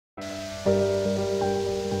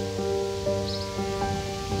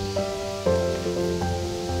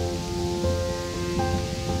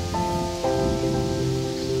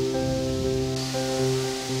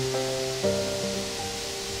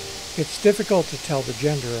It's difficult to tell the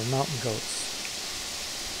gender of mountain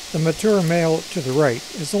goats. The mature male to the right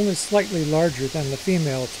is only slightly larger than the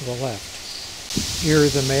female to the left. Here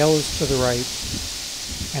the male is to the right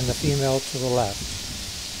and the female to the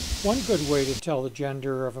left. One good way to tell the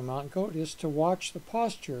gender of a mountain goat is to watch the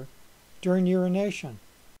posture during urination.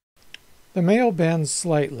 The male bends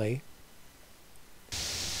slightly,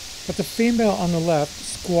 but the female on the left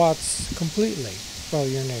squats completely while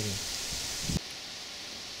urinating.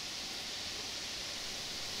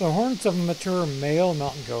 The horns of a mature male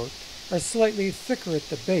mountain goat are slightly thicker at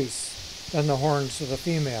the base than the horns of the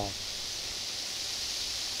female.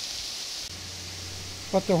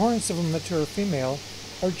 But the horns of a mature female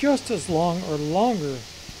are just as long or longer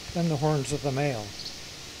than the horns of the male.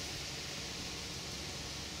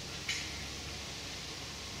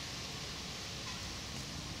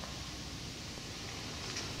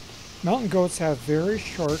 Mountain goats have very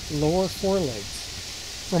short lower forelegs,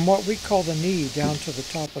 from what we call the knee down to the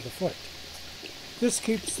top of the foot. This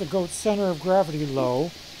keeps the goat's center of gravity low,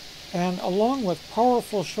 and along with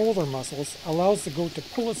powerful shoulder muscles, allows the goat to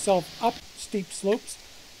pull itself up steep slopes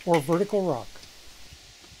or vertical rock.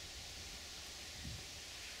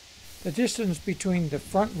 The distance between the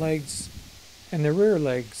front legs and the rear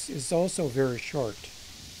legs is also very short.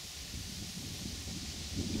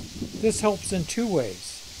 This helps in two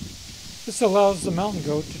ways. This allows the mountain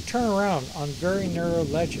goat to turn around on very narrow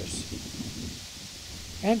ledges,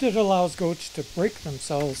 and it allows goats to brake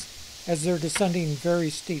themselves as they're descending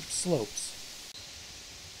very steep slopes.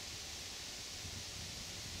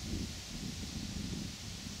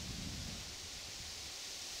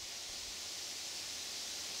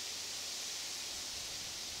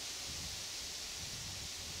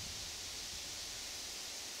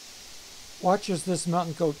 Watch as this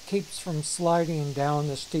mountain goat keeps from sliding down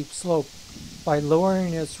the steep slope by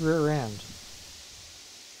lowering its rear end.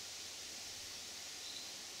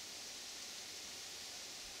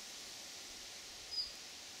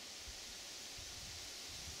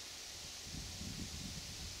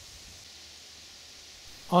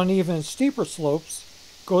 On even steeper slopes,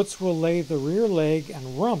 goats will lay the rear leg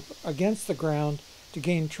and rump against the ground to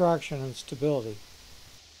gain traction and stability.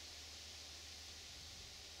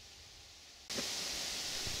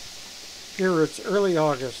 Here it's early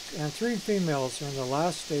August, and 3 females are in the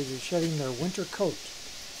last stage of shedding their winter coat.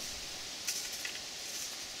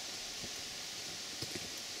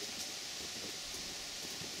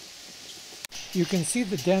 You can see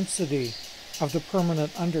the density of the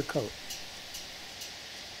permanent undercoat.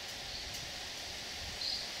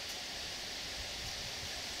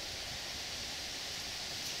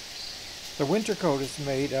 The winter coat is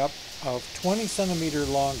made up of 20 centimeter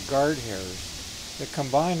long guard hairs that,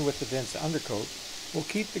 combined with the dense undercoat, will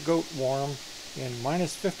keep the goat warm in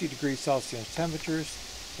minus 50 degrees Celsius temperatures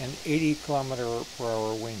and 80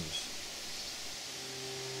 km/h winds.